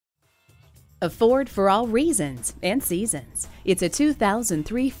A Ford for all reasons and seasons. It's a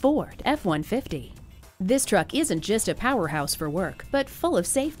 2003 Ford F-150. This truck isn't just a powerhouse for work, but full of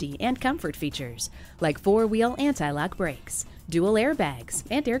safety and comfort features, like four-wheel anti-lock brakes, dual airbags,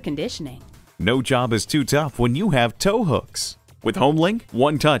 and air conditioning. No job is too tough when you have tow hooks. With HomeLink,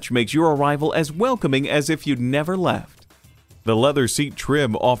 one touch makes your arrival as welcoming as if you'd never left. The leather seat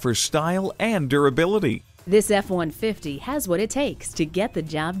trim offers style and durability. This F-150 has what it takes to get the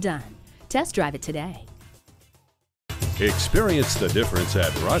job done. Test drive it today. Experience the difference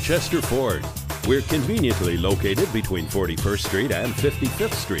at Rochester Ford. We're conveniently located between 41st Street and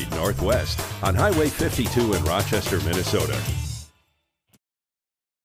 55th Street Northwest on Highway 52 in Rochester, Minnesota.